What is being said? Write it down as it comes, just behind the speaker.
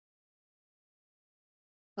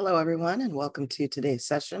Hello, everyone, and welcome to today's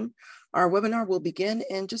session. Our webinar will begin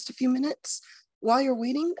in just a few minutes. While you're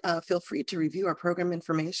waiting, feel free to review our program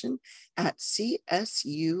information at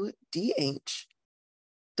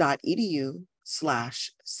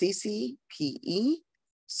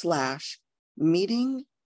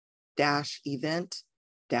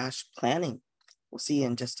We'll see you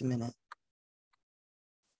in just a minute.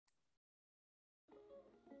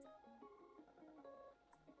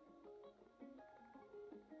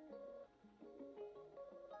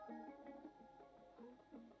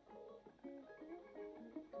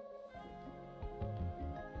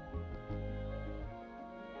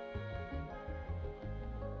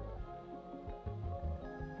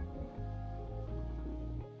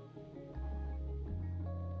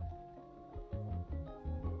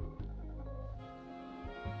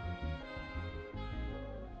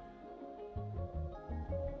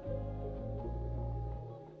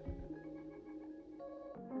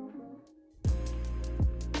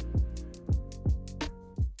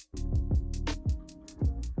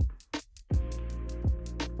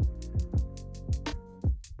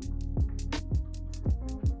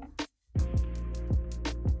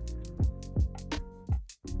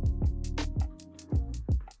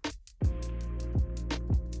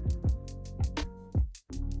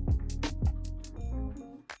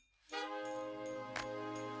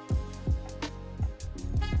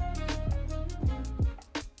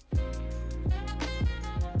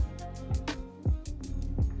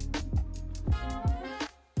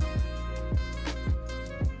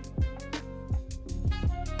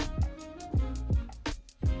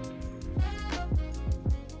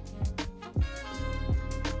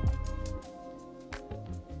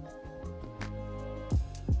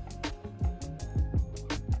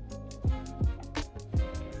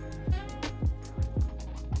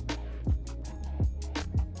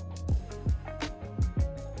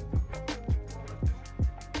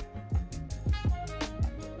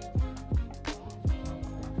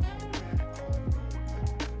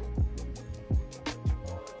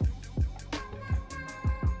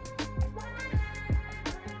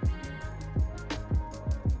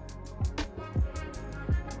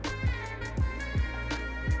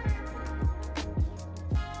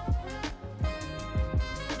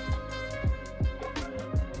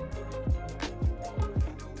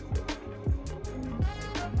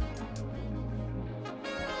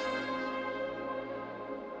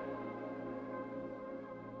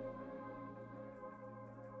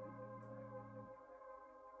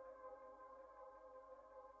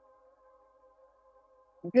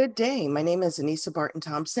 Good day. My name is Anissa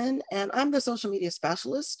Barton-Thompson, and I'm the social media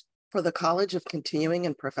specialist for the College of Continuing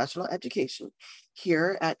and Professional Education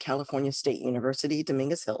here at California State University,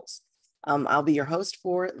 Dominguez Hills. I'll be your host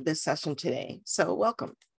for this session today, so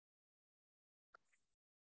welcome.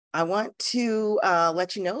 I want to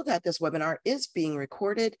let you know that this webinar is being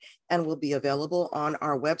recorded and will be available on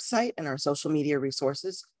our website and our social media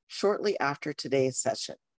resources shortly after today's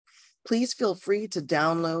session. Please feel free to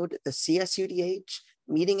download the CSUDH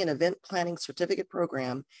Meeting and Event Planning Certificate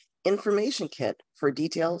Program Information Kit for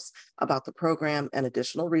details about the program and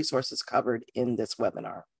additional resources covered in this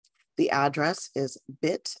webinar. The address is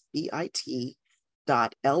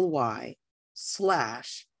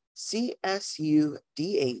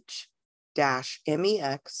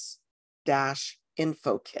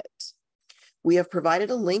We have provided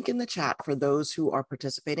a link in the chat for those who are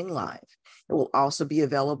participating live. It will also be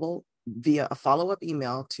available via a follow-up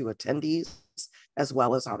email to attendees as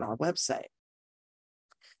well as on our website.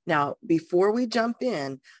 Now, before we jump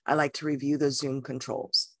in, I'd like to review the Zoom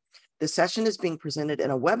controls. The session is being presented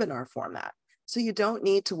in a webinar format, so you don't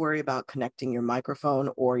need to worry about connecting your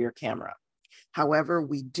microphone or your camera. However,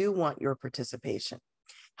 we do want your participation.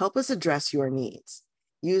 Help us address your needs.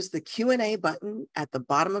 Use the Q&A button at the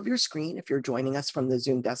bottom of your screen if you're joining us from the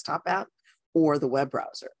Zoom desktop app or the web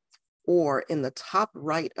browser, or in the top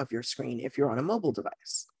right of your screen if you're on a mobile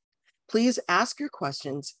device. Please ask your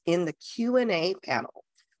questions in the Q&A panel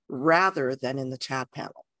rather than in the chat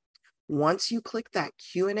panel. Once you click that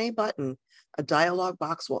Q&A button, a dialog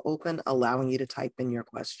box will open, allowing you to type in your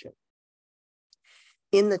question.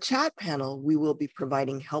 In the chat panel, we will be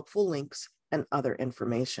providing helpful links and other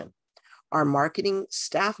information. Our marketing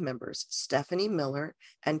staff members, Stephanie Miller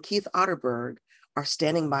and Keith Otterberg, are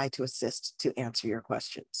standing by to assist to answer your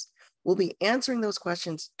questions. We'll be answering those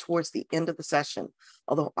questions towards the end of the session,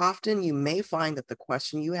 although often you may find that the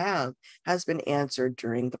question you have has been answered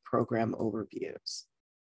during the program overviews.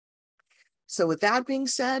 So with that being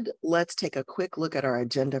said, let's take a quick look at our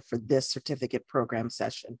agenda for this certificate program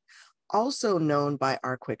session, also known by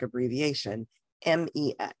our quick abbreviation,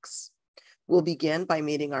 MEX. We'll begin by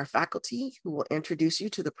meeting our faculty, who will introduce you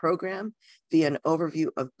to the program via an overview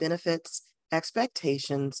of benefits,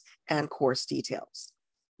 expectations, and course details.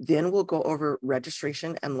 Then we'll go over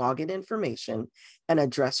registration and login information and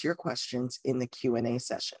address your questions in the Q&A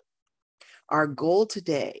session. Our goal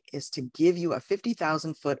today is to give you a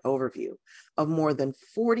 50,000-foot overview of more than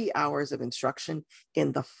 40 hours of instruction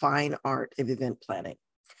in the fine art of event planning.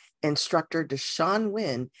 Instructor Deshaun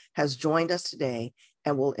Nguyen has joined us today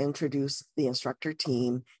and will introduce the instructor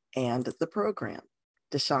team and the program.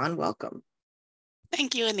 Deshaun, welcome.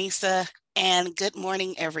 Thank you, Anissa, and good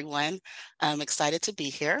morning, everyone. I'm excited to be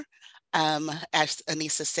here. As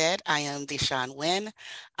Anissa said, I am Deshaun Nguyen.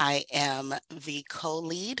 I am the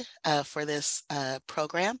co-lead for this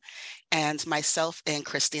program, and myself and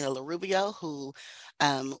Christina LaRubio, who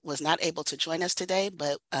was not able to join us today,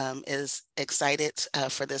 but is excited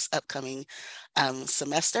for this upcoming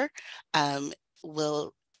semester,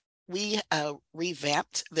 we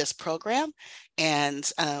revamped this program,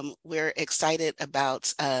 and we're excited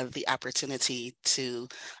about the opportunity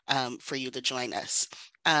for you to join us.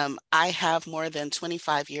 I have more than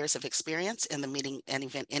 25 years of experience in the meeting and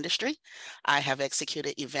event industry. I have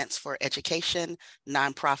executed events for education,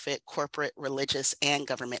 nonprofit, corporate, religious, and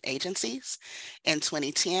government agencies. In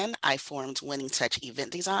 2010, I formed Winning Touch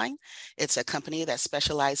Event Design. It's a company that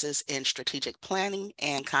specializes in strategic planning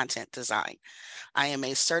and content design. I am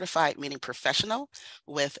a certified meeting professional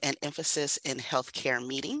with an emphasis in healthcare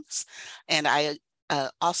meetings, and I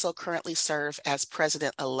also currently serve as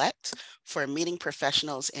president-elect for Meeting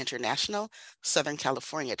Professionals International Southern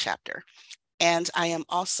California chapter. And I am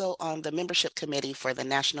also on the membership committee for the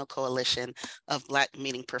National Coalition of Black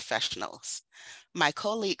Meeting Professionals. My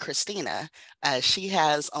co-lead, Christina, she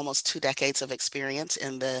has almost 2 decades of experience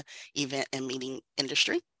in the event and meeting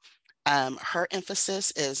industry. Her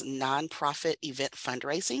emphasis is nonprofit event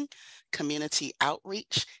fundraising, community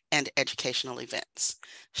outreach, and educational events.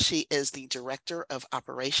 She is the Director of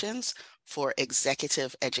Operations for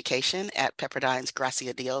Executive Education at Pepperdine's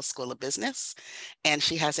Gracia Diaz School of Business, and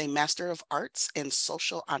she has a Master of Arts in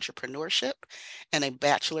Social Entrepreneurship and a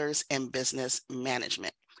Bachelor's in Business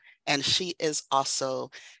Management. And she is also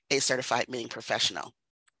a certified meeting professional.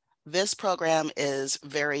 This program is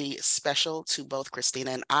very special to both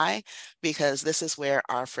Christina and I because this is where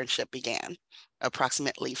our friendship began.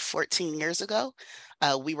 Approximately 14 years ago,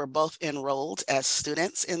 we were both enrolled as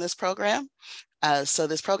students in this program. So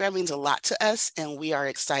this program means a lot to us, and we are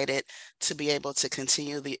excited to be able to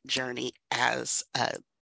continue the journey as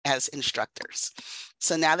instructors.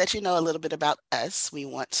 So now that you know a little bit about us, we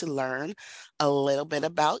want to learn a little bit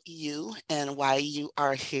about you and why you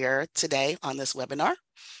are here today on this webinar.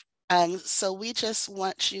 So we just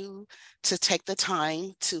want you to take the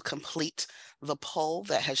time to complete the poll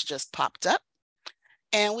that has just popped up.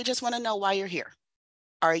 And we just want to know why you're here.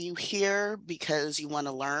 Are you here because you want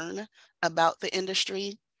to learn about the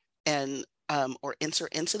industry and or enter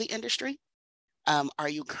into the industry? Are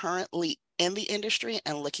you currently in the industry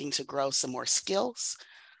and looking to grow some more skills?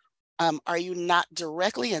 Are you not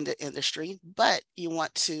directly in the industry, but you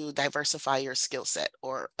want to diversify your skill set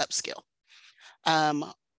or upskill?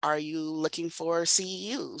 Are you looking for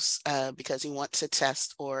CEUs because you want to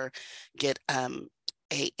test or get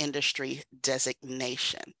a industry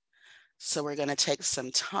designation? So we're going to take some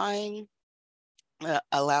time,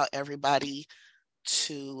 allow everybody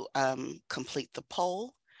to complete the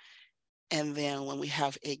poll. And then when we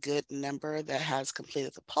have a good number that has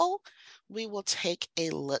completed the poll, we will take a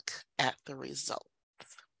look at the results.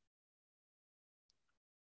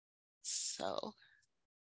 So.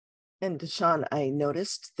 And Deshaun, I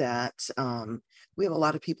noticed that we have a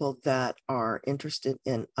lot of people that are interested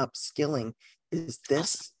in upskilling. Is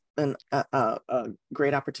this a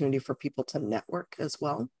great opportunity for people to network as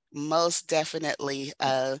well? Most definitely.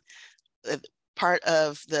 Part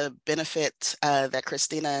of the benefit that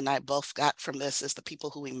Christina and I both got from this is the people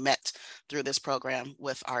who we met through this program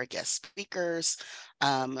with our guest speakers,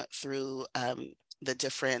 through the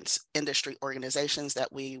different industry organizations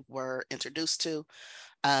that we were introduced to.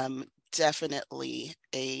 Definitely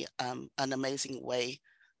an amazing way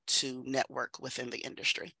to network within the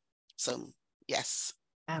industry. So yes.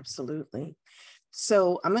 Absolutely.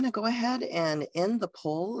 So I'm going to go ahead and end the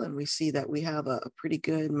poll, and we see that we have a pretty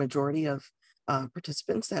good majority of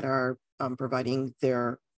participants that are providing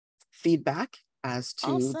their feedback as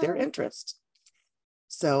to Awesome. their interest.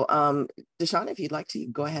 So Deshaun, if you'd like to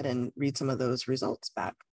go ahead and read some of those results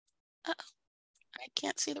back. I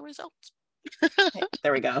can't see the results.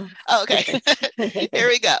 There we go. Oh, okay. Here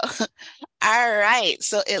we go. All right.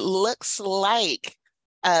 So it looks like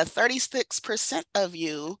 36% of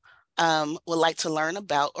you would like to learn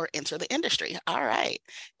about or enter the industry. All right.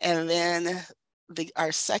 And then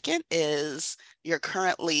our second is you're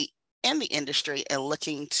currently in the industry and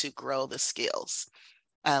looking to grow the skills.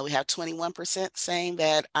 We have 21% saying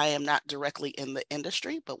that I am not directly in the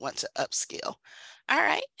industry, but want to upskill. All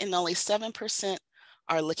right. And only 7%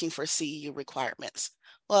 are looking for CEU requirements.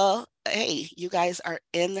 Well, hey, you guys are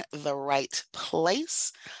in the right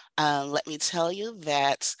place. Let me tell you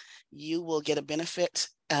that you will get a benefit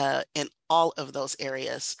in all of those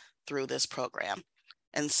areas through this program.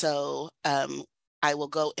 And so I will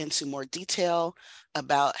go into more detail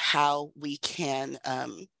about how we can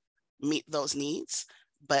meet those needs.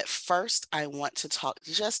 But first, I want to talk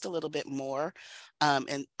just a little bit more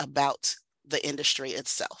about the industry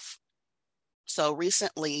itself. So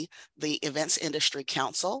recently, the Events Industry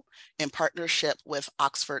Council, in partnership with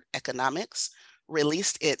Oxford Economics,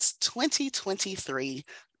 released its 2023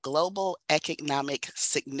 Global Economic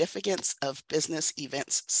Significance of Business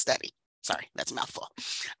Events Study. Sorry, that's a mouthful.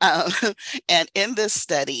 And in this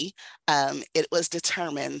study, it was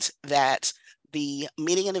determined that the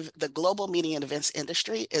global meeting and events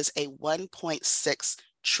industry is a $1.6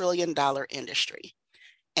 trillion industry.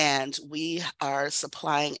 And we are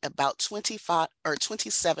supplying about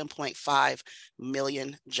 27.5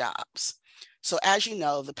 million jobs. So as you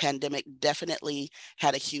know, the pandemic definitely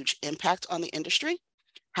had a huge impact on the industry.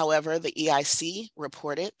 However, the EIC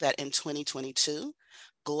reported that in 2022,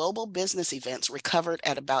 global business events recovered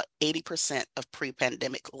at about 80% of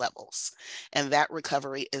pre-pandemic levels, and that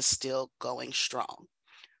recovery is still going strong.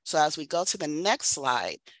 So as we go to the next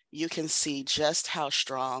slide, you can see just how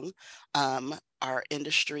strong our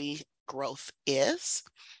industry growth is.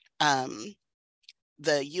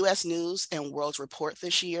 The U.S. News and World Report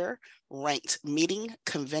this year ranked meeting,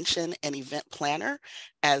 convention, and event planner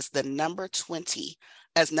as the number 20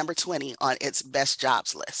 on its best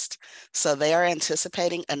jobs list. So they are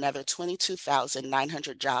anticipating another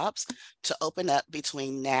 22,900 jobs to open up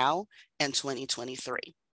between now and 2023.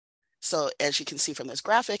 So as you can see from this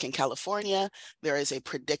graphic, in California, there is a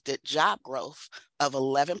predicted job growth of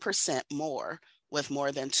 11% more, with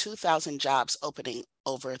more than 2,000 jobs opening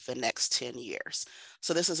over the next 10 years.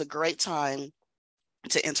 So this is a great time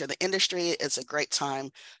to enter the industry. It's a great time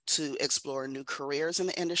to explore new careers in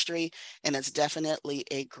the industry, and it's definitely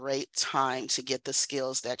a great time to get the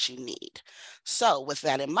skills that you need. So with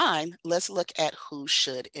that in mind, let's look at who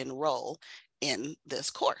should enroll in this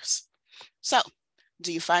course. So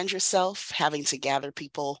do you find yourself having to gather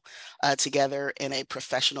people together in a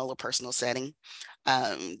professional or personal setting?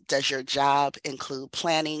 Does your job include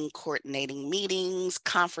planning, coordinating meetings,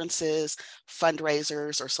 conferences,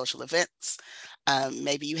 fundraisers, or social events?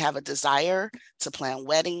 Maybe you have a desire to plan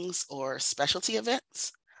weddings or specialty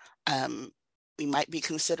events. You might be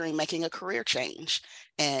considering making a career change,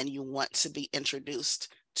 and you want to be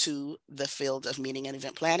introduced to the field of meeting and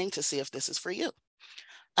event planning to see if this is for you.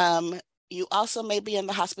 You also may be in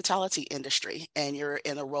the hospitality industry and you're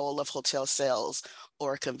in a role of hotel sales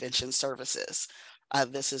or convention services.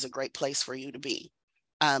 This is a great place for you to be.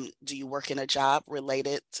 Do you work in a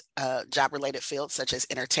job-related field such as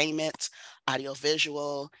entertainment,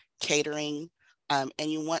 audiovisual, catering, and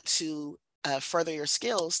you want to further your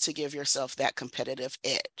skills to give yourself that competitive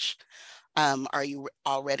edge? Are you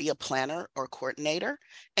already a planner or coordinator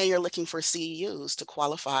and you're looking for CEUs to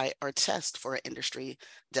qualify or test for an industry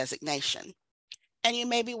designation? And you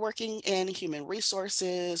may be working in human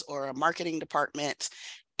resources or a marketing department,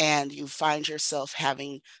 and you find yourself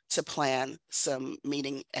having to plan some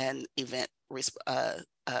meeting and event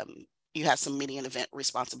you have some meeting and event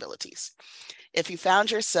responsibilities. If you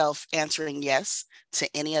found yourself answering yes to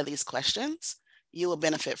any of these questions, you will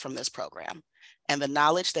benefit from this program. And the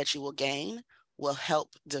knowledge that you will gain will help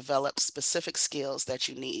develop specific skills that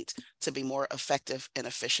you need to be more effective and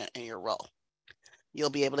efficient in your role. You'll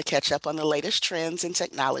be able to catch up on the latest trends in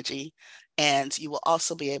technology, and you will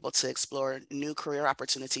also be able to explore new career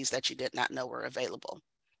opportunities that you did not know were available.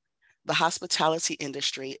 The hospitality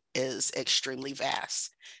industry is extremely vast,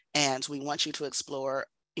 and we want you to explore,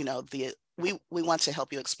 we want to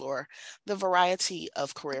help you explore the variety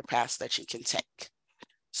of career paths that you can take.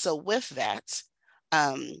 So with that,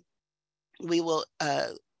 we will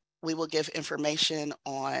give information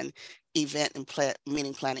on event and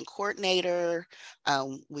meeting planning coordinator.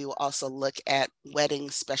 We will also look at wedding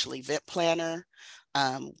special event planner.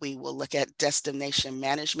 We will look at destination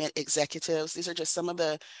management executives. These are just some of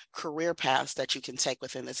the career paths that you can take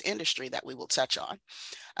within this industry that we will touch on.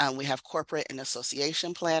 We have corporate and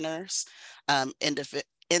association planners,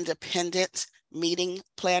 independent meeting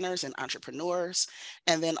planners and entrepreneurs.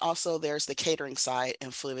 And then also there's the catering side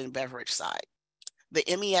and food and beverage side. The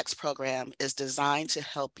MEX program is designed to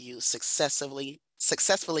help you successfully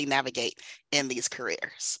navigate in these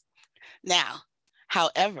careers. Now,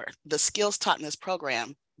 however, the skills taught in this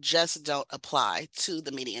program just don't apply to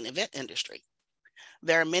the media and event industry.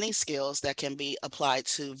 There are many skills that can be applied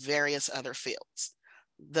to various other fields.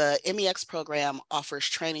 The MEX program offers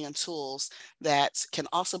training and tools that can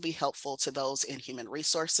also be helpful to those in human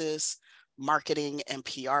resources, marketing and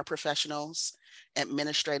PR professionals,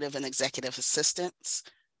 administrative and executive assistants,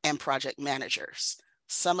 and project managers.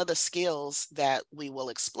 Some of the skills that we will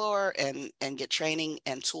explore and get training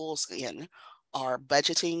and tools in are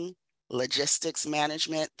budgeting, logistics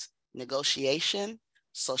management, negotiation,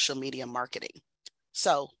 social media marketing.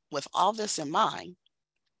 So with all this in mind,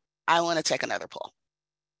 I want to take another poll.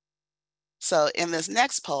 So in this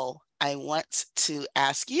next poll, I want to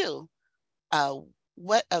ask you,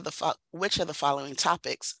 which of the following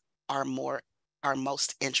topics are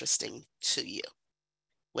most interesting to you?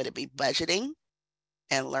 Would it be budgeting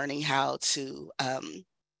and learning how to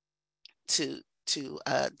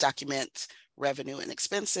document revenue and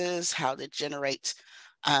expenses, how to generate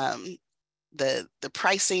the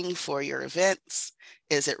pricing for your events?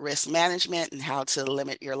 Is it risk management and how to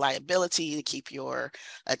limit your liability to keep your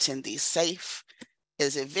attendees safe?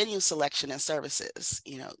 Is it venue selection and services?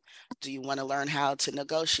 Do you want to learn how to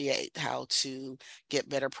negotiate, how to get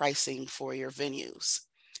better pricing for your venues?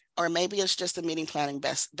 Or maybe it's just the meeting planning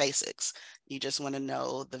basics. You just want to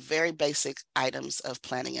know the very basic items of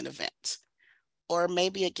planning an event. Or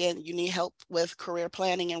maybe again, you need help with career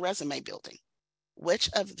planning and resume building. Which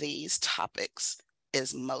of these topics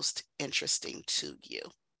is most interesting to you?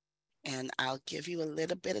 And I'll give you a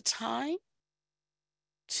little bit of time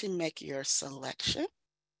to make your selection.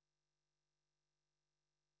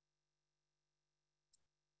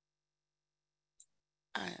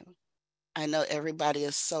 I know everybody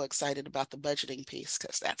is so excited about the budgeting piece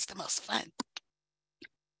because that's the most fun.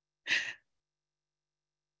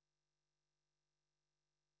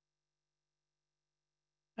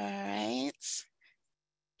 All right.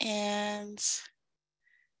 And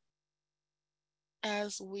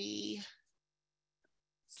as we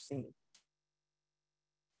see,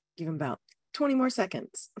 give them about 20 more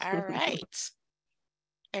seconds. All right.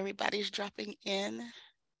 Everybody's dropping in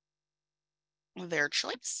their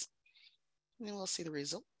choice. And then we'll see the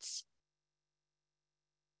results.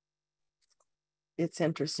 It's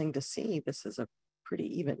interesting to see. This is a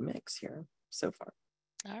pretty even mix here so far.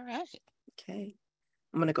 All right. Okay.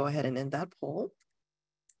 I'm going to go ahead and end that poll.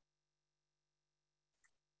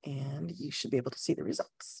 And you should be able to see the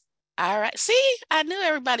results. All right. See, I knew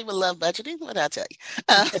everybody would love budgeting. What did I tell you?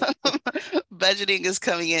 Budgeting is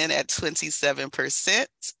coming in at 27%.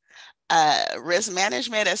 Risk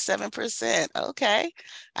management at 7%. Okay.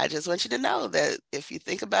 I just want you to know that if you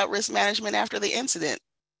think about risk management after the incident,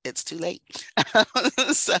 it's too late.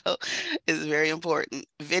 So it's very important.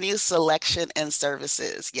 Venue selection and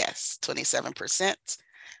services. Yes, 27%.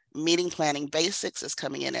 Meeting planning basics is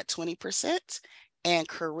coming in at 20%. And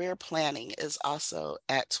career planning is also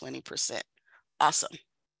at 20%. Awesome.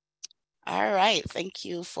 All right. Thank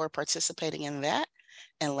you for participating in that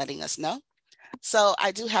and letting us know. So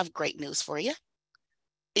I do have great news for you.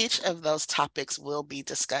 Each of those topics will be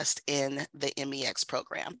discussed in the MEX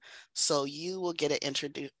program. So you will get an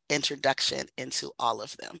introduction into all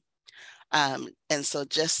of them. And so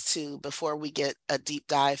before we get a deep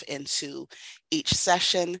dive into each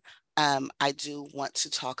session, I do want to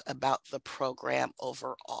talk about the program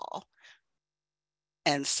overall.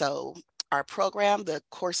 And so our program, the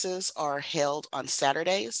courses are held on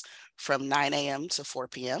Saturdays from 9 a.m. to 4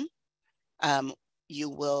 p.m. You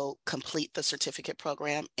will complete the certificate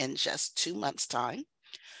program in just 2 months' time.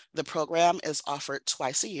 The program is offered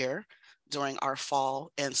twice a year during our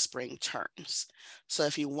fall and spring terms. So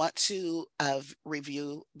if you want to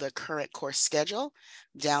review the current course schedule,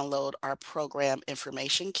 download our program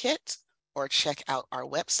information kit or check out our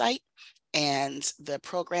website. And the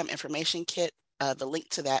program information kit, the link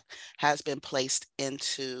to that has been placed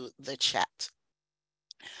into the chat.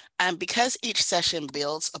 And because each session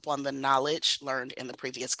builds upon the knowledge learned in the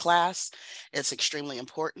previous class, it's extremely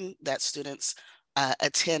important that students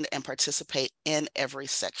attend and participate in every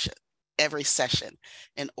session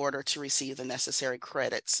in order to receive the necessary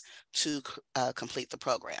credits to complete the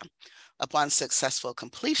program. Upon successful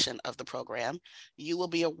completion of the program, you will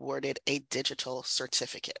be awarded a digital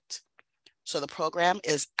certificate. So the program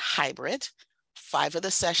is hybrid. 5 of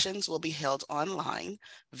the sessions will be held online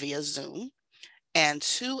via Zoom, and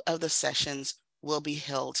 2 of the sessions will be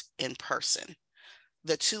held in person.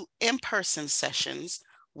 The 2 in-person sessions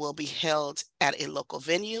will be held at a local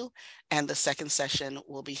venue, and the second session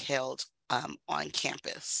will be held on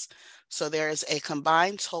campus. So there is a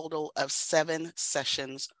combined total of 7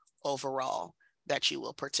 sessions overall that you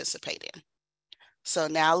will participate in. So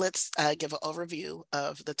now let's give an overview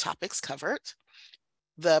of the topics covered.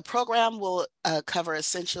 The program will cover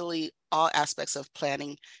essentially all aspects of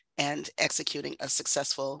planning and executing a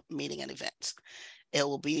successful meeting and event.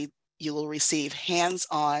 You will receive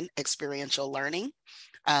hands-on experiential learning.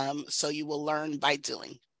 So you will learn by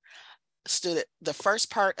doing. The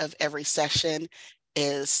first part of every session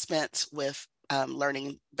is spent with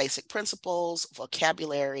learning basic principles,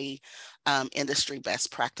 vocabulary, industry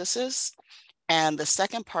best practices. And the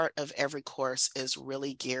second part of every course is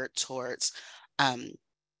really geared towards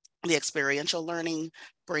the experiential learning,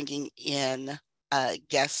 bringing in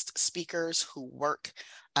guest speakers who work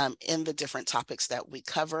in the different topics that we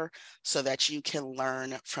cover so that you can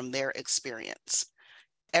learn from their experience.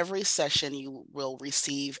 Every session you will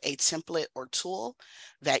receive a template or tool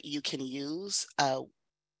that you can use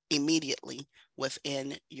immediately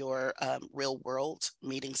within your real world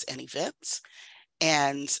meetings and events.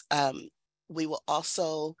 And we will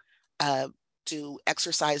also do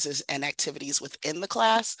exercises and activities within the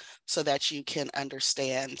class so that you can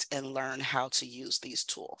understand and learn how to use these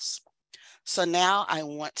tools. So now I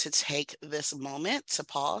want to take this moment to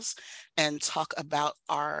pause and talk about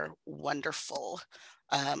our wonderful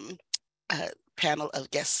panel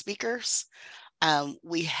of guest speakers.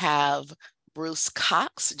 We have Bruce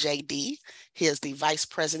Cox, JD. He is the Vice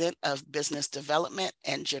President of Business Development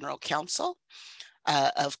and General Counsel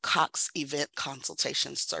of Cox Event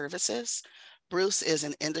Consultation Services. Bruce is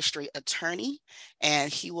an industry attorney, and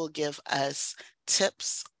he will give us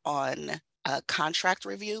tips on contract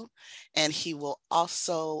review, and he will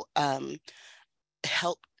also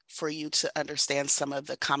help for you to understand some of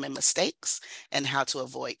the common mistakes and how to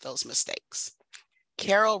avoid those mistakes.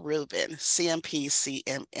 Carol Rubin, CMP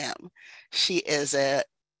CMM. She is a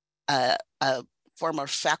former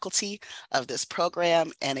faculty of this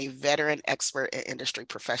program and a veteran expert and industry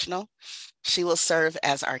professional. She will serve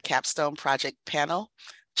as our capstone project panel.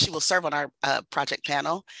 She will serve on our project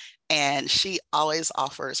panel, and she always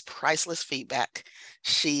offers priceless feedback.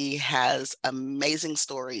 She has amazing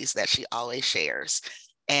stories that she always shares,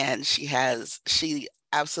 and she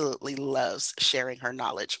absolutely loves sharing her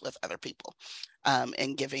knowledge with other people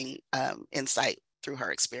and giving insight through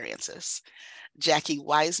her experiences. Jackie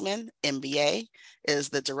Wiseman, MBA, is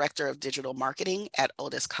the Director of Digital Marketing at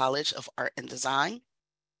Otis College of Art and Design.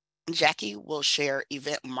 Jackie will share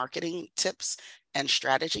event marketing tips and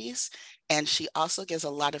strategies, and she also gives a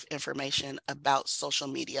lot of information about social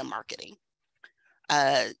media marketing.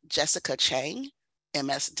 Jessica Chang,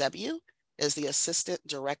 MSW, is the Assistant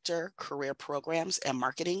Director, Career Programs and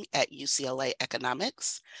Marketing at UCLA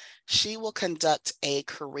Economics. She will conduct a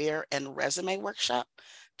career and resume workshop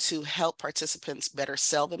to help participants better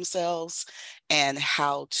sell themselves and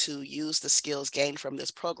how to use the skills gained from this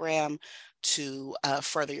program to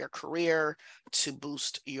further your career, to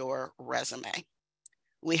boost your resume.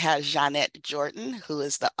 We have Jeanette Jordan, who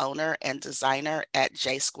is the owner and designer at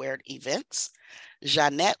J Squared Events.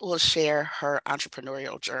 Jeanette will share her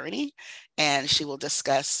entrepreneurial journey, and she will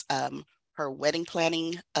discuss her wedding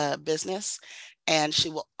planning business, and she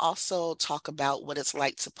will also talk about what it's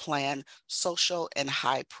like to plan social and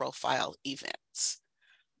high-profile events.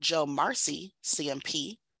 Joe Marcy,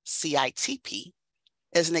 CMP, CITP,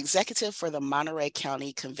 is an executive for the Monterey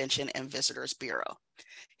County Convention and Visitors Bureau.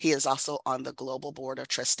 He is also on the Global Board of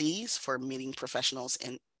Trustees for Meeting Professionals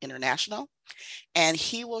International, and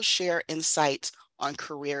he will share insights on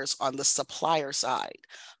careers on the supplier side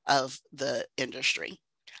of the industry.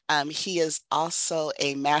 He is also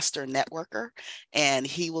a master networker, and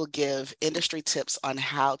he will give industry tips on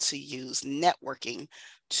how to use networking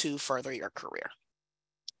to further your career.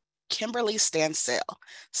 Kimberly Stansell,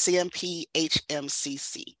 CMP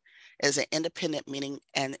HMCC, is an independent meeting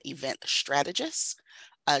and event strategist.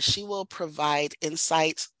 She will provide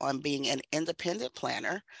insights on being an independent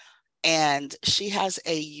planner, and she has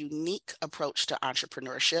a unique approach to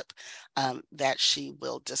entrepreneurship that she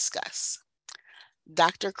will discuss.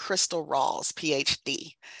 Dr. Crystal Rawls,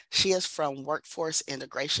 PhD. She is from Workforce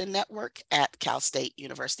Integration Network at Cal State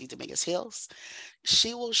University, Dominguez Hills.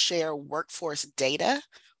 She will share workforce data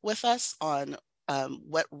with us on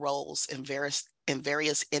what roles in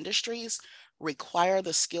various industries require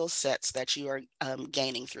the skill sets that you are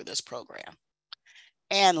gaining through this program.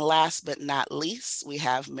 And last but not least, we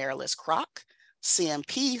have Marilis Kroc,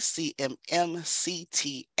 CMP CMM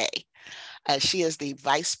CTA. She is the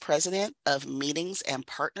Vice President of Meetings and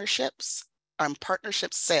Partnerships,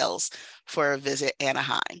 Partnership Sales for Visit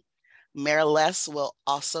Anaheim. Marilis will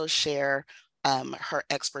also share her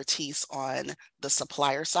expertise on the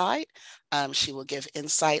supplier side. She will give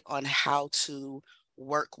insight on how to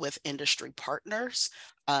work with industry partners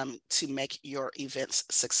to make your events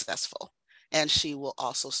successful. And she will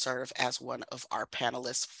also serve as one of our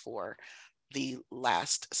panelists for the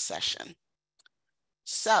last session.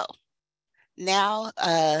 So now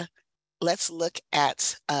let's look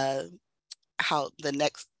at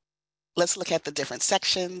let's look at the different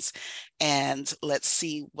sections, and let's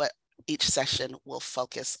see what each session will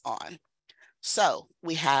focus on. So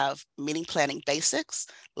we have meeting planning basics,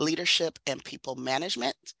 leadership and people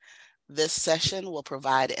management. This session will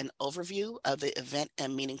provide an overview of the event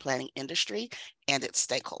and meeting planning industry and its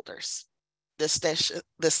stakeholders. This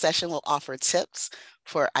session will offer tips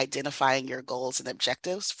for identifying your goals and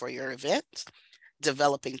objectives for your event,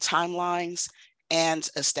 developing timelines, and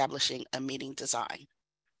establishing a meeting design.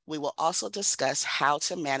 We will also discuss how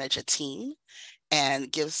to manage a team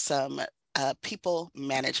and give some people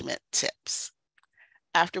management tips.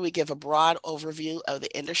 After we give a broad overview of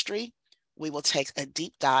the industry, we will take a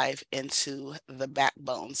deep dive into the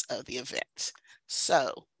backbones of the event.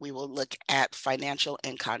 So we will look at financial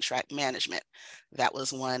and contract management. That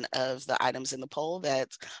was one of the items in the poll that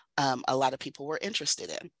a lot of people were interested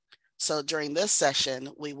in. So during this session,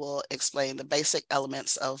 we will explain the basic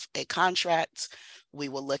elements of a contract. We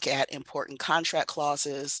will look at important contract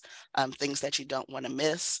clauses, things that you don't want to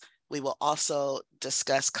miss. We will also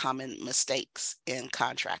discuss common mistakes in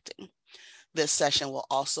contracting. This session will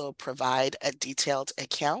also provide a detailed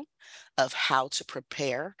account of how to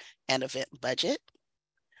prepare an event budget.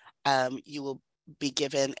 You will be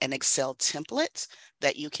given an Excel template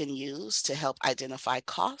that you can use to help identify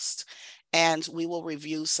costs, and we will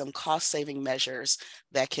review some cost-saving measures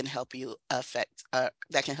that can help affect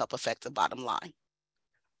the bottom line.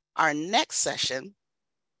 Our next session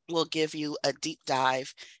will give you a deep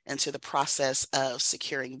dive into the process of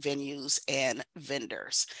securing venues and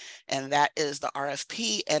vendors, and that is the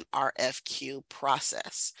RFP and RFQ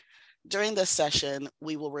process. During this session,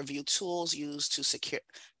 we will review tools used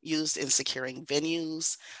in securing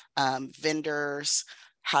venues, vendors,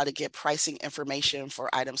 how to get pricing information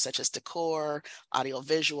for items such as decor,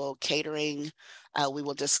 audiovisual, catering. We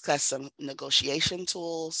will discuss some negotiation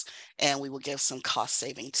tools, and we will give some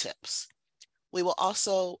cost-saving tips. We will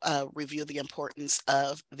also review the importance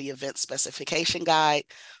of the event specification guide,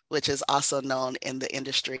 which is also known in the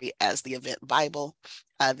industry as the event Bible.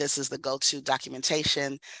 This is the go-to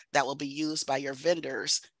documentation that will be used by your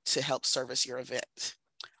vendors to help service your event.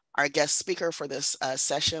 Our guest speaker for this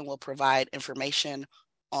session will provide information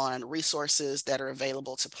on resources that are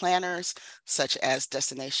available to planners, such as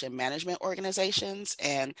destination management organizations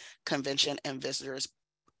and convention and visitors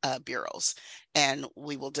bureaus. And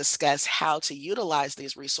we will discuss how to utilize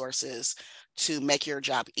these resources to make your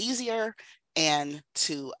job easier and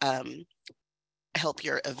to help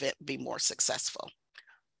your event be more successful.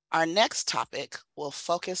 Our next topic will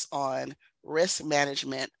focus on risk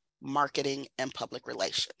management, marketing, and public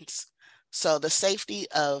relations. So the safety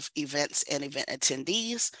of events and event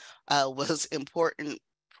attendees was important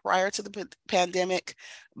prior to the pandemic,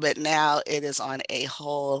 but now it is on a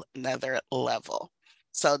whole nother level.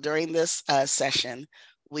 So during this session,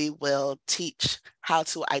 we will teach how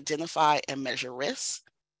to identify and measure risks,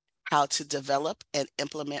 how to develop and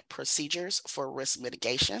implement procedures for risk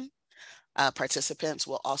mitigation. Participants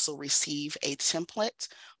will also receive a template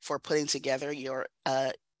for putting together your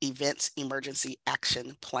event's emergency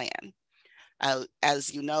action plan.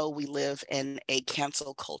 As you know, we live in a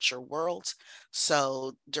cancel culture world.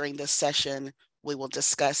 So during this session, we will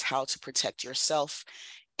discuss how to protect yourself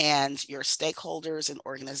and your stakeholders and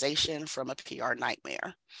organization from a PR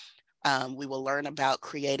nightmare. We will learn about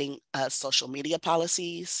creating social media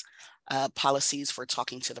policies, policies for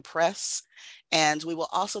talking to the press, and we will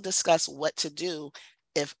also discuss what to do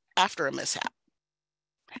if after a mishap.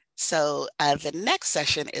 So the next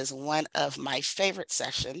session is one of my favorite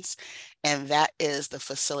sessions, and that is the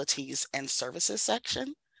facilities and services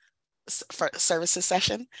section. This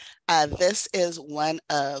is one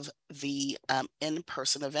of the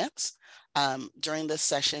in-person events. During this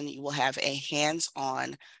session, you will have a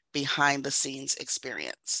hands-on behind the scenes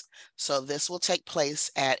experience. So this will take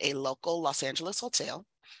place at a local Los Angeles hotel.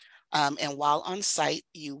 And while on site,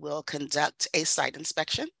 you will conduct a site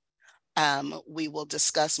inspection. We will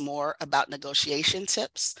discuss more about negotiation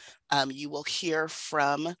tips. You will hear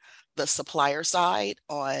from the supplier side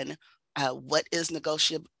on what is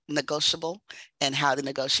negotiable and how to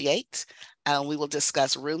negotiate. We will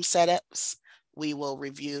discuss room setups. We will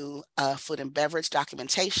review food and beverage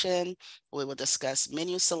documentation. We will discuss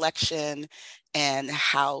menu selection and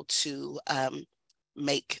how to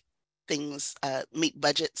make things, meet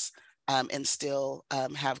budgets, and still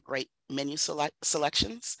have great menu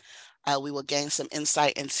selections. We will gain some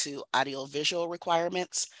insight into audio-visual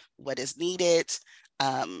requirements, what is needed,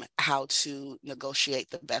 how to negotiate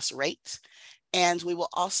the best rate. And we will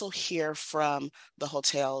also hear from the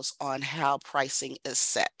hotels on how pricing is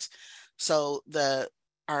set. So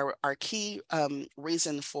our key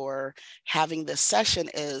reason for having this session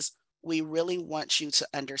is we really want you to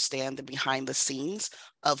understand the behind the scenes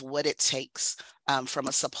of what it takes from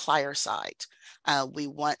a supplier side. We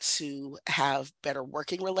want to have better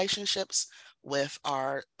working relationships with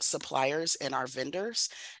our suppliers and our vendors.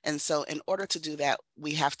 And so in order to do that,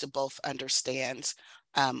 we have to both understand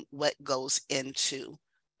what goes into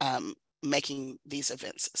making these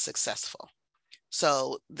events successful.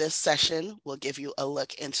 So this session will give you a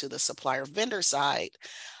look into the supplier vendor side.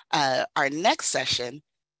 Our next session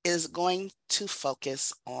is going to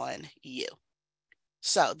focus on you.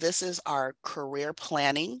 So this is our career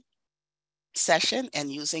planning session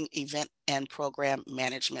and using event and program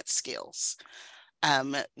management skills.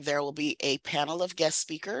 There will be a panel of guest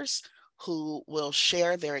speakers who will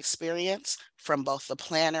share their experience from both the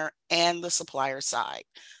planner and the supplier side.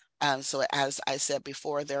 So as I said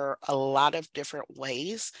before, there are a lot of different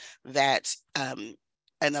ways that, and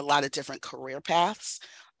a lot of different career paths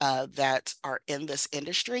that are in this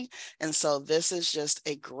industry. And so this is just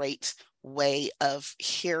a great way of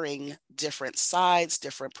hearing different sides,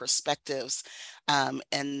 different perspectives,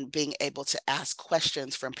 and being able to ask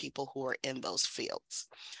questions from people who are in those fields.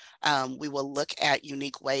 We will look at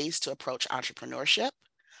unique ways to approach entrepreneurship.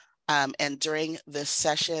 And during this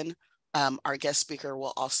session, our guest speaker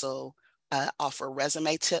will also offer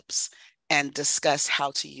resume tips and discuss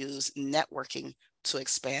how to use networking to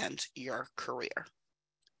expand your career.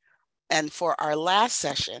 And for our last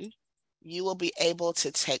session, you will be able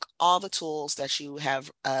to take all the tools that you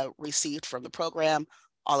have received from the program,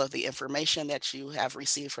 all of the information that you have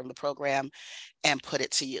received from the program, and put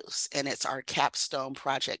it to use. And it's our capstone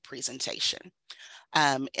project presentation.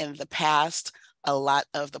 In the past, a lot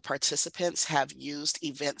of the participants have used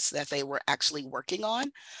events that they were actually working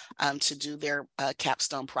on to do their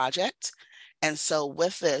capstone project. And so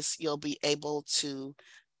with this, you'll be able to,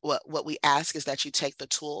 what we ask is that you take the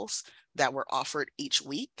tools that were offered each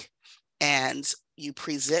week and you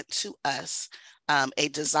present to us a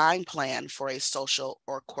design plan for a social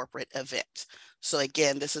or corporate event. So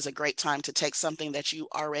again, this is a great time to take something that you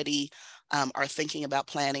already are thinking about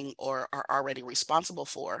planning or are already responsible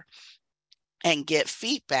for and get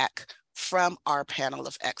feedback from our panel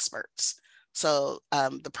of experts. So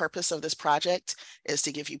the purpose of this project is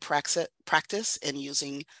to give you practice in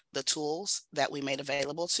using the tools that we made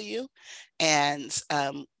available to you. And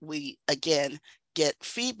we, again, get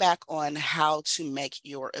feedback on how to make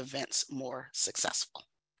your events more successful.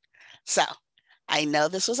 So I know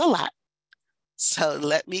this was a lot. So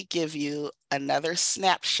let me give you another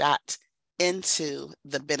snapshot into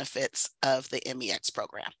the benefits of the MEX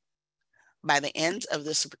program. By the end of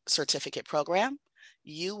this certificate program,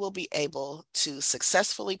 you will be able to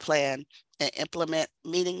successfully plan and implement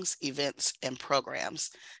meetings, events, and programs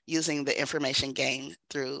using the information gained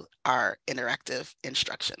through our interactive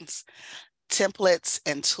instructions. Templates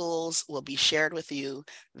and tools will be shared with you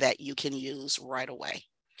that you can use right away.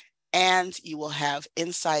 And you will have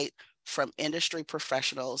insight from industry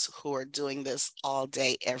professionals who are doing this all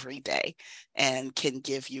day, every day, and can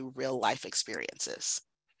give you real life experiences.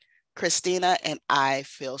 Christina and I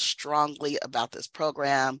feel strongly about this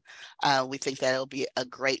program. We think that it'll be a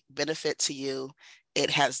great benefit to you. It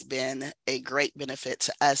has been a great benefit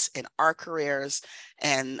to us in our careers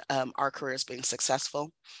and our careers being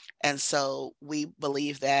successful. And so we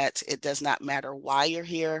believe that it does not matter why you're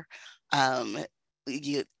here.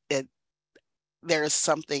 There is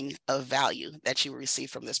something of value that you receive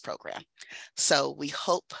from this program. So we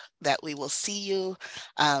hope that we will see you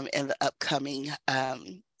in the upcoming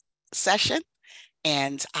session.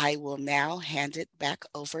 And I will now hand it back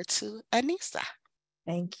over to Anissa.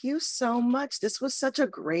 Thank you so much. This was such a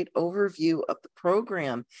great overview of the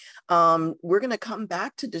program. We're going to come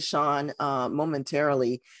back to Deshawn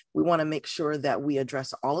momentarily. We want to make sure that we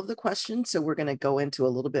address all of the questions. So we're going to go into a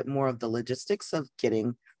little bit more of the logistics of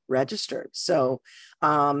getting registered. So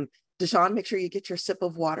Deshawn, make sure you get your sip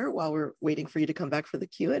of water while we're waiting for you to come back for the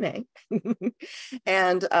Q&A.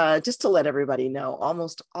 And just to let everybody know,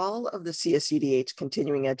 almost all of the CSUDH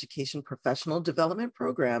continuing education professional development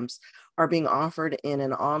programs are being offered in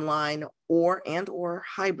an online or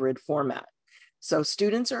hybrid format. So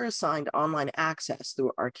students are assigned online access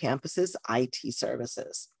through our campus's IT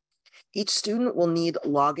services. Each student will need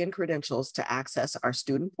login credentials to access our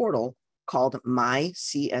student portal called My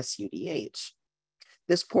CSUDH.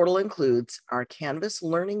 This portal includes our Canvas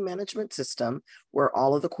learning management system, where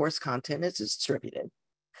all of the course content is distributed,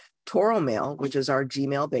 Toro Mail, which is our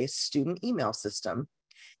Gmail-based student email system,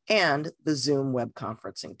 and the Zoom web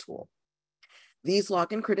conferencing tool. These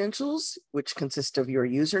login credentials, which consist of your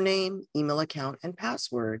username, email account, and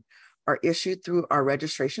password, are issued through our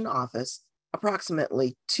registration office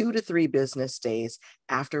approximately 2 to 3 business days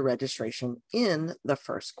after registration in the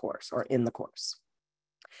first course or in the course.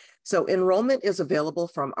 So enrollment is available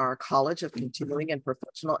from our College of Continuing and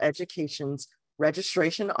Professional Education's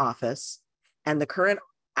registration office, and the current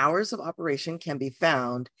hours of operation can be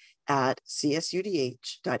found at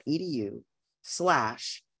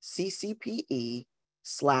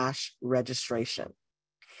csudh.edu/ccpe/registration.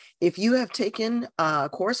 If you have taken a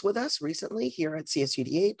course with us recently here at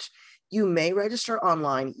CSUDH, you may register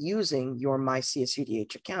online using your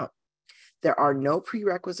MyCSUDH account. There are no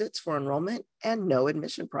prerequisites for enrollment and no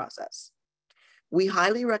admission process. We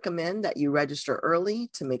highly recommend that you register early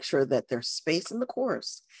to make sure that there's space in the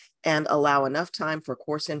course and allow enough time for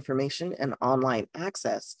course information and online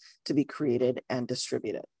access to be created and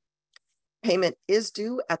distributed. Payment is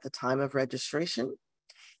due at the time of registration,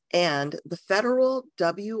 and the federal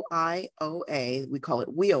WIOA, we call it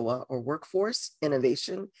WIOA, or Workforce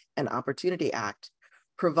Innovation and Opportunity Act,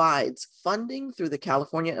 provides funding through the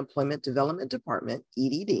California Employment Development Department,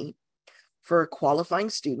 EDD, for qualifying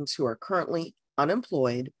students who are currently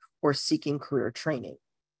unemployed or seeking career training.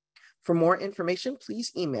 For more information,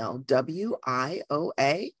 please email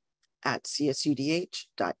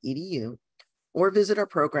wioa@csudh.edu or visit our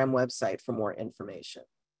program website for more information.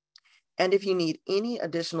 And if you need any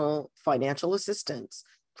additional financial assistance,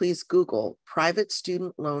 please Google private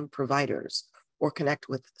student loan providers or connect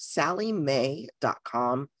with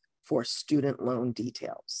sallymay.com for student loan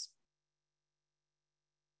details.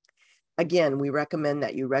 Again, we recommend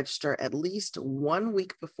that you register at least 1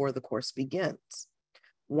 week before the course begins.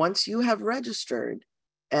 Once you have registered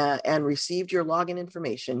and received your login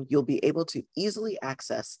information, you'll be able to easily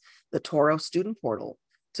access the Toro student portal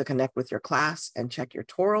to connect with your class and check your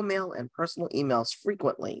Toro mail and personal emails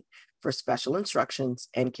frequently for special instructions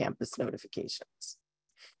and campus notifications.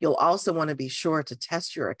 You'll also want to be sure to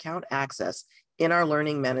test your account access in our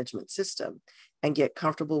learning management system and get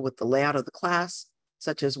comfortable with the layout of the class,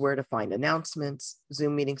 such as where to find announcements,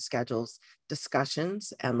 Zoom meeting schedules,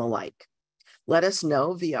 discussions, and the like. Let us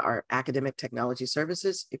know via our academic technology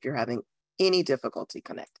services if you're having any difficulty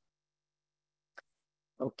connecting.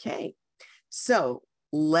 Okay, so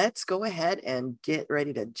let's go ahead and get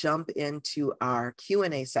ready to jump into our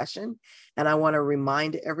Q&A session. And I want to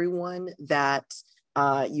remind everyone that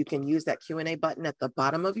you can use that Q&A button at the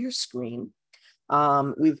bottom of your screen.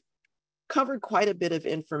 We've covered quite a bit of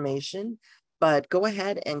information, but go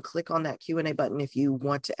ahead and click on that Q&A button if you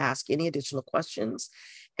want to ask any additional questions.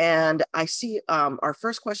 And I see our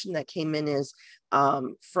first question that came in is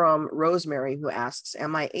from Rosemary, who asks,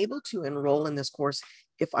 am I able to enroll in this course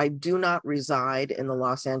if I do not reside in the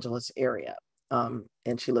Los Angeles area? And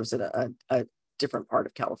she lives in a different part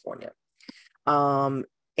of California.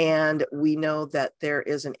 And we know that there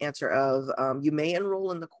is an answer of you may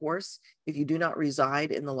enroll in the course if you do not reside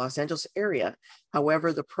in the Los Angeles area.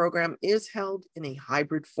 However, the program is held in a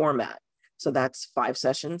hybrid format. So that's 5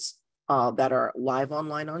 sessions that are live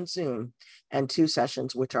online on Zoom and 2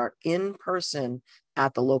 sessions which are in person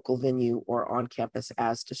at the local venue or on campus,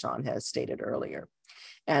 as Deshawn has stated earlier.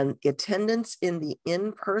 And attendance in the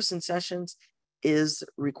in-person sessions is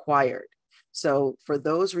required. So for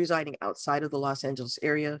those residing outside of the Los Angeles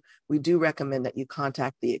area, we do recommend that you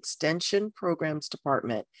contact the Extension Programs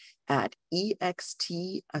Department at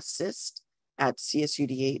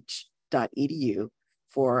extassist@csudh.edu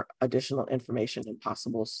for additional information and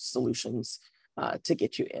possible solutions to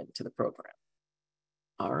get you into the program.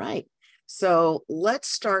 All right, so let's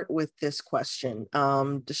start with this question.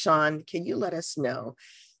 Deshawn, can you let us know,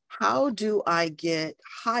 how do I get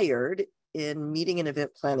hired in meeting and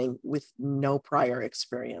event planning with no prior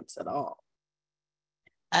experience at all?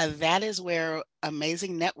 That is where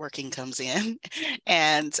amazing networking comes in.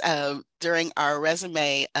 And during our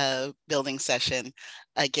resume building session,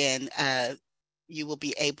 again, you will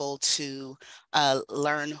be able to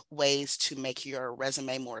learn ways to make your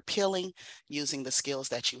resume more appealing using the skills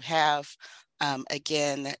that you have.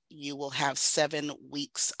 Again, you will have 7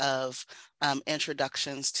 weeks of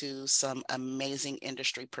introductions to some amazing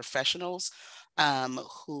industry professionals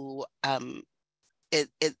who it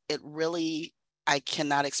really, I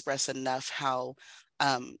cannot express enough how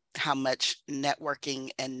much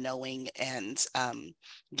networking and knowing and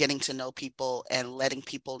getting to know people and letting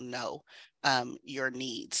people know your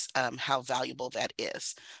needs, how valuable that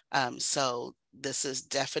is. So this is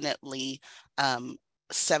definitely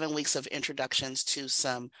 7 weeks of introductions to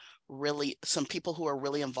some people who are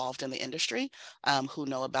really involved in the industry, who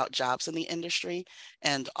know about jobs in the industry,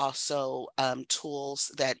 and also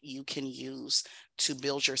tools that you can use to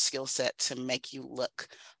build your skill set to make you look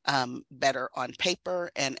better on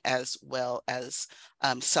paper, and as well as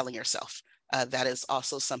selling yourself. That is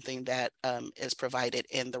also something that is provided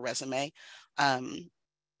in the resume. In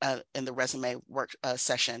the resume work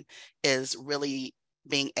session, is really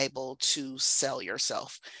being able to sell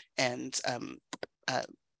yourself and uh,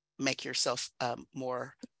 make yourself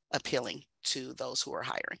more appealing to those who are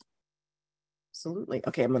hiring. Absolutely.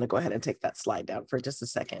 Okay, I'm going to go ahead and take that slide down for just a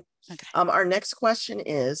second. Okay. Our next question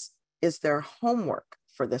is there homework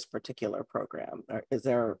for this particular program? Or is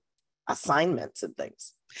there assignments and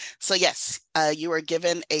things? So yes, you are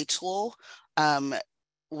given a tool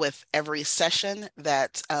with every session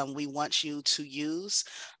that we want you to use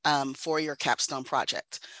for your capstone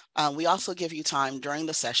project. We also give you time during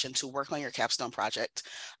the session to work on your capstone project,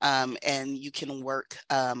 and you can work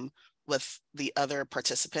with the other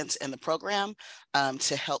participants in the program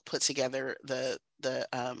to help put together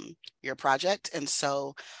your project. And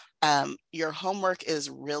so your homework is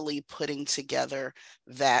really putting together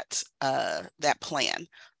that plan,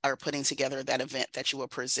 or putting together that event that you will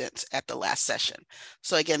present at the last session.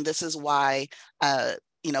 So again, this is why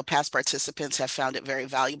past participants have found it very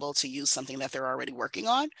valuable to use something that they're already working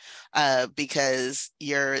on, because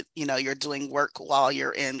you're doing work while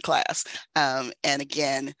you're in class. And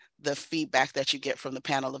again, the feedback that you get from the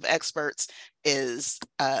panel of experts is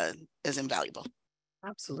invaluable.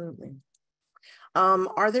 Absolutely.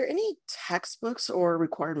 Are there any textbooks or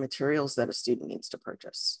required materials that a student needs to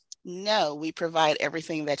purchase? No, we provide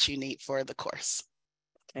everything that you need for the course.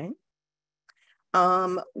 Okay.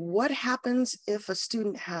 What happens if a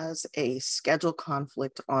student has a schedule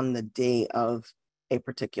conflict on the day of a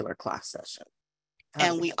particular class session?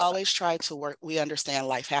 And we always try to work, we understand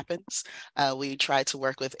life happens. We try to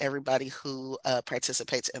work with everybody who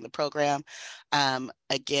participates in the program.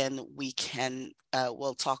 Again,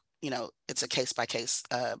 we'll talk, it's a case-by-case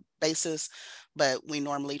basis, but we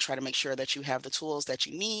normally try to make sure that you have the tools that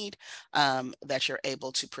you need, that you're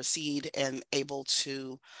able to proceed and able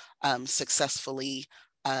to successfully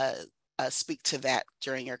speak to that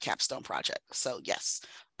during your capstone project. So yes,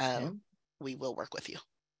 we will work with you.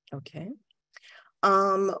 Okay.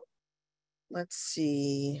 Let's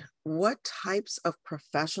see. What types of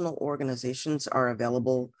professional organizations are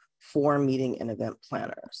available for meeting and event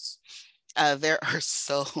planners? There are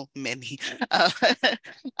so many.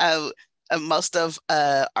 Most of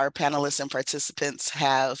our panelists and participants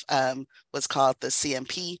have what's called the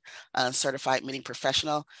CMP, Certified Meeting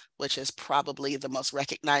Professional, which is probably the most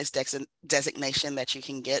recognized designation that you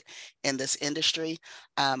can get in this industry.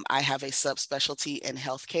 I have a subspecialty in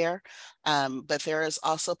healthcare, but there is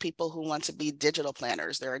also people who want to be digital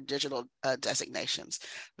planners. There are digital designations.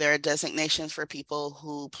 There are designations for people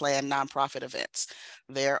who plan nonprofit events.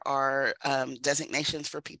 There are designations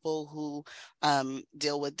for people who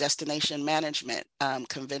deal with destination management,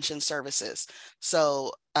 convention services.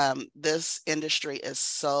 So this industry is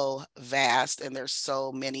so vast, and there's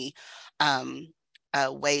so many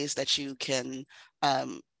ways that you can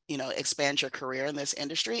expand your career in this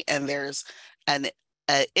industry. And there's an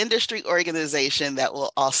industry organization that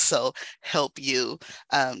will also help you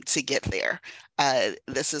to get there.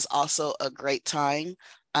 This is also a great time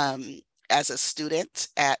as a student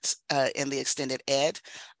in the extended ed.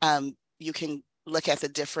 You can look at the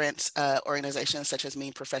different organizations such as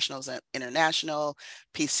Meeting Professionals International,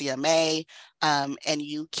 PCMA, and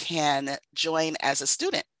you can join as a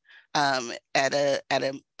student at a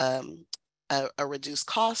reduced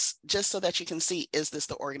cost, just so that you can see, is this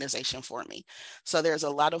the organization for me? So there's a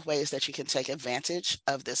lot of ways that you can take advantage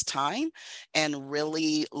of this time and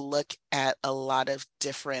really look at a lot of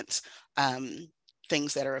different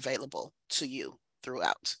things that are available to you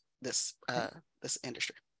throughout this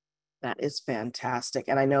industry. That is fantastic.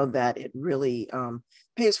 And I know that it really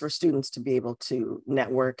pays for students to be able to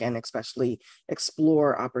network and especially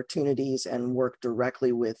explore opportunities and work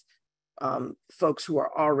directly with folks who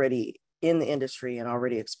are already in the industry and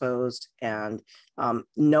already exposed, and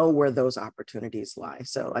know where those opportunities lie.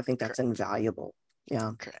 So I think that's Correct. Invaluable.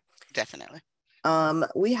 Yeah. Correct. Definitely.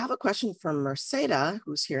 We have a question from Merceda,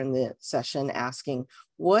 who's here in the session, asking,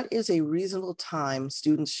 what is a reasonable time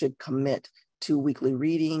students should commit to weekly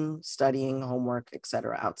reading, studying, homework,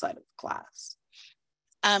 etc., outside of class?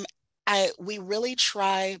 We really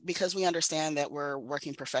try, because we understand that we're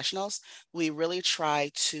working professionals, we really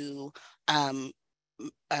try to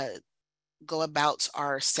go about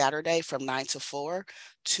our Saturday from 9 to 4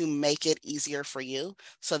 to make it easier for you.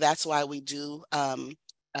 So that's why we do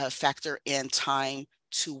factor in time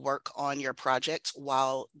to work on your project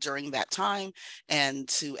while during that time, and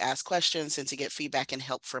to ask questions and to get feedback and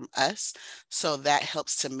help from us. So that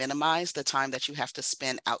helps to minimize the time that you have to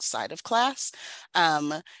spend outside of class.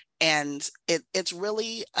 And it's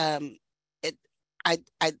really it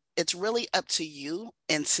it's really up to you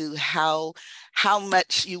and to how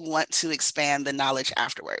much you want to expand the knowledge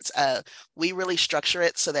afterwards. We really structure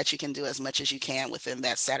it so that you can do as much as you can within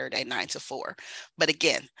that Saturday 9 to 4. But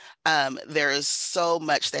again, there is so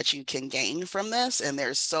much that you can gain from this, and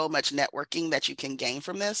there's so much networking that you can gain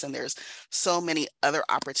from this, and there's so many other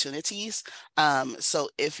opportunities. So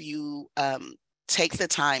if you take the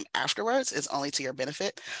time afterwards, it's only to your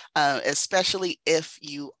benefit, especially if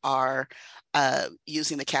you are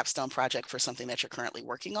using the capstone project for something that you're currently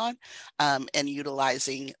working on, and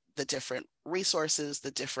utilizing the different resources,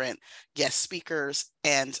 the different guest speakers,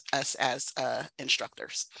 and us as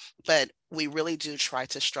instructors. But we really do try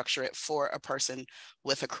to structure it for a person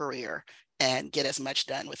with a career and get as much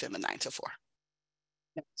done within the 9 to 4.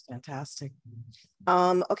 That's fantastic.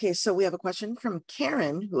 Okay, so we have a question from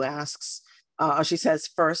Karen, who asks, she says,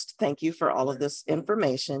 first, thank you for all of this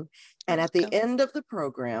information. And at the end of the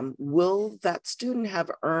program, will that student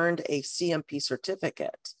have earned a CMP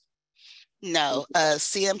certificate? No,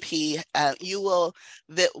 CMP, you will,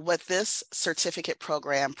 what this certificate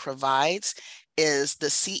program provides is the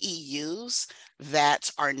CEUs that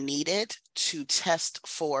are needed to test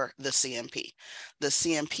for the CMP. The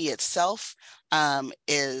CMP itself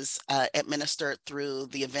is administered through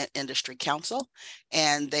the Event Industry Council,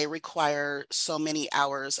 and they require so many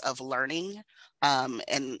hours of learning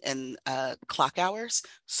and clock hours.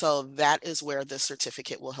 So that is where this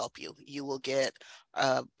certificate will help you. You will get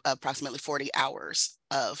approximately 40 hours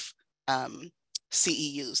of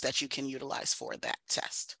CEUs that you can utilize for that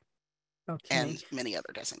test. Okay. And many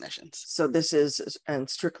other designations. So this is and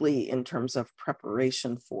strictly in terms of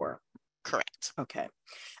preparation for. Correct. Okay.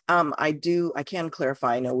 I can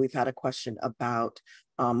clarify. I know we've had a question about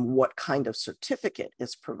what kind of certificate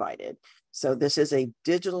is provided. So this is a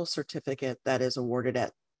digital certificate that is awarded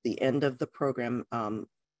at the end of the program,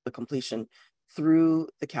 the completion through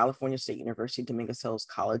the California State University Dominguez Hills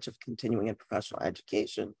College of Continuing and Professional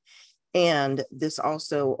Education. And this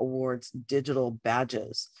also awards digital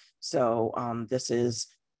badges. So this is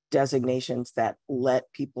designations that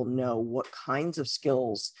let people know what kinds of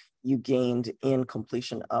skills you gained in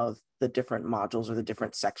completion of the different modules or the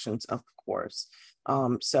different sections of the course.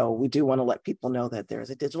 So we do want to let people know that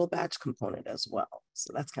there's a digital badge component as well.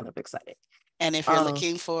 So that's kind of exciting. And if you're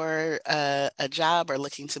looking for a job or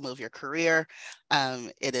looking to move your career,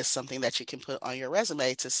 it is something that you can put on your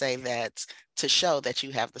resume to say that, to show that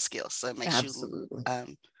you have the skills. So it makes Absolutely.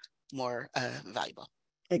 you more valuable.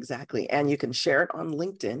 Exactly. And you can share it on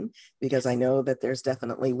LinkedIn, because I know that there's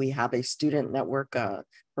definitely, we have a student network,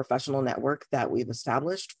 professional network that we've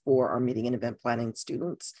established for our meeting and event planning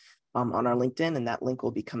students on our LinkedIn, and that link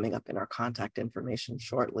will be coming up in our contact information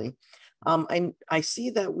shortly. I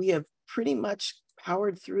see that we have pretty much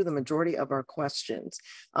powered through the majority of our questions.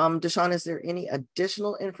 Deshawn, is there any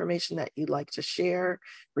additional information that you'd like to share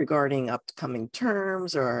regarding upcoming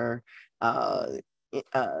terms or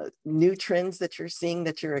new trends that you're seeing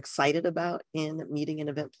that you're excited about in meeting and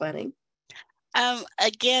event planning?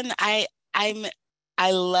 Again, I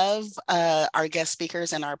love our guest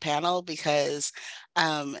speakers and our panel, because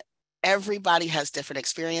everybody has different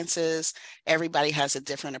experiences. Everybody has a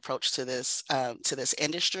different approach to this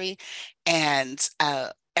industry, and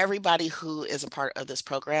everybody who is a part of this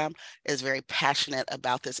program is very passionate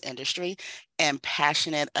about this industry and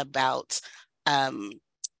passionate about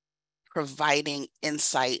providing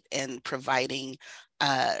insight and providing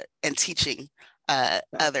and teaching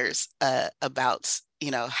others about,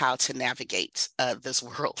 you know, how to navigate this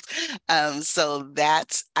world. So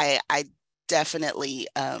that I definitely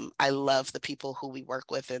I love the people who we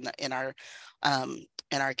work with in our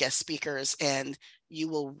guest speakers, and you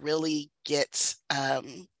will really get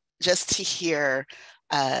just to hear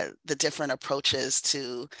the different approaches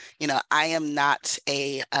to, you know, I am not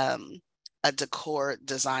a decor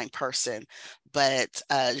design person, but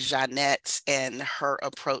Jeanette and her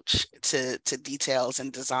approach to details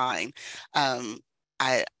and design,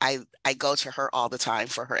 I go to her all the time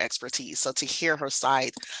for her expertise. So to hear her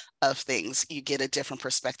side of things, you get a different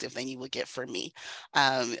perspective than you would get from me.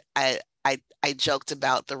 I joked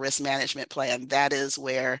about the risk management plan. That is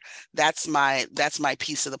where that's my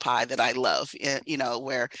piece of the pie that I love. You know,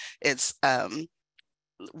 where it's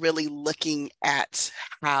really looking at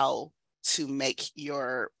how to make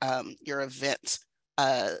your event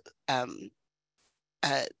uh, um,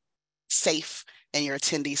 safe and your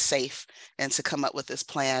attendees safe, and to come up with this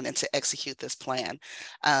plan and to execute this plan.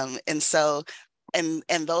 And so, and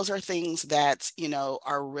those are things that, you know,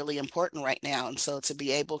 are really important right now. And so to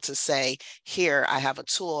be able to say, here, I have a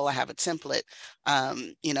tool, I have a template,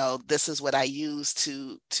 you know, this is what I use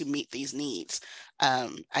to meet these needs,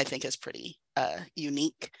 I think is pretty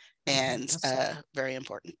unique and very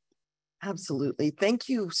important. Absolutely. Thank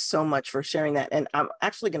you so much for sharing that. And I'm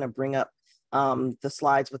actually going to bring up the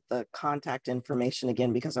slides with the contact information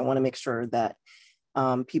again, because I want to make sure that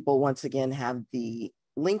people once again have the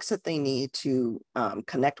links that they need to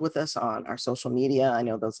connect with us on our social media. I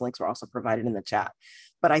know those links were also provided in the chat,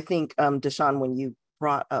 but I think Deshawn, when you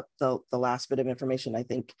brought up the last bit of information, I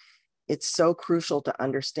think it's so crucial to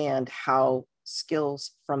understand how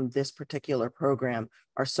skills from this particular program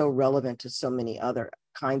are so relevant to so many other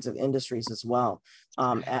kinds of industries as well,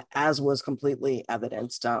 as was completely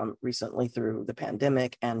evidenced recently through the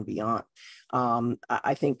pandemic and beyond.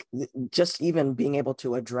 I think just even being able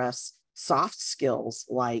to address soft skills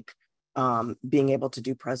like being able to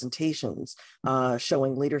do presentations,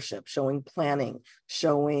 showing leadership, showing planning,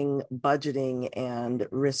 showing budgeting and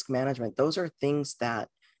risk management. Those are things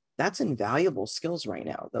that's invaluable skills right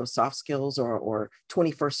now. Those soft skills or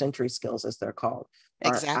 21st century skills, as they're called,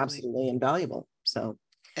 are absolutely invaluable. So,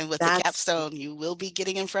 and with the capstone, you will be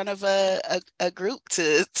getting in front of a group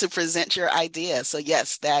to present your idea. So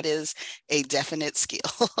yes, that is a definite skill.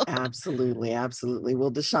 Absolutely, absolutely.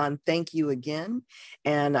 Well, Deshawn, thank you again.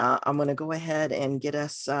 And I'm going to go ahead and get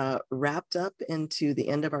us wrapped up into the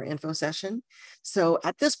end of our info session. So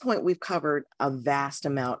at this point, we've covered a vast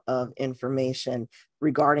amount of information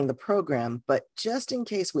regarding the program, but just in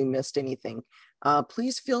case we missed anything,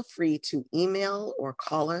 please feel free to email or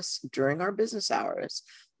call us during our business hours,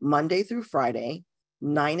 Monday through Friday,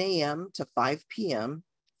 9 a.m. to 5 p.m.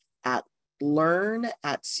 at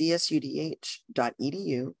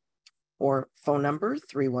learn@csudh.edu or phone number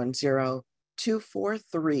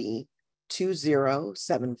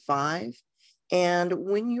 310-243-2075. And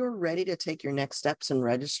when you're ready to take your next steps and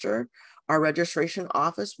register, our registration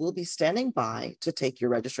office will be standing by to take your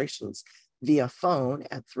registrations via phone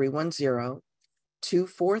at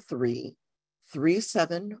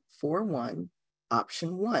 310-243-3741,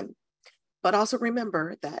 option 1. But also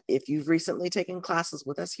remember that if you've recently taken classes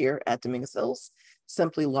with us here at Dominguez Hills,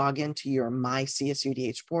 simply log into your My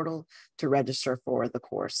CSUDH portal to register for the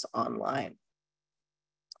course online.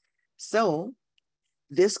 So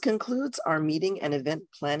this concludes our meeting and event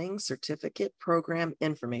planning certificate program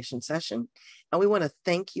information session. And we want to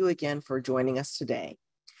thank you again for joining us today.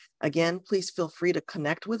 Again, please feel free to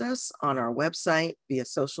connect with us on our website via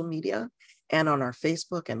social media and on our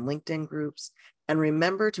Facebook and LinkedIn groups. And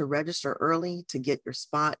remember to register early to get your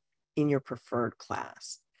spot in your preferred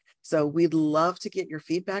class. So we'd love to get your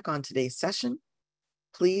feedback on today's session.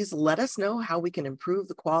 Please let us know how we can improve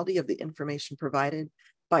the quality of the information provided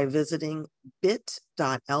by visiting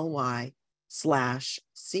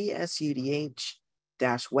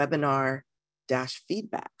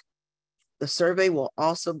bit.ly/CSUDH-webinar-feedback. The survey will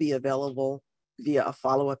also be available via a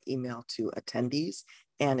follow-up email to attendees,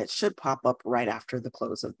 and it should pop up right after the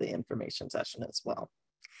close of the information session as well.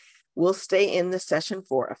 We'll stay in the session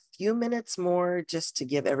for a few minutes more just to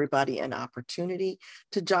give everybody an opportunity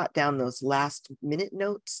to jot down those last minute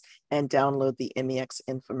notes and download the MEX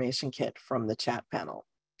information kit from the chat panel.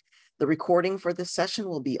 The recording for this session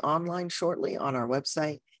will be online shortly on our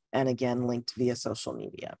website and again linked via social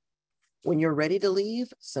media. When you're ready to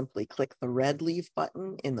leave, simply click the red leave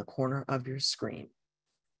button in the corner of your screen.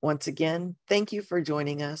 Once again, thank you for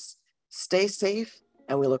joining us. Stay safe,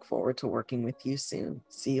 and we look forward to working with you soon.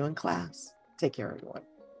 See you in class. Take care, everyone.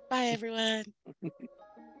 Bye, everyone.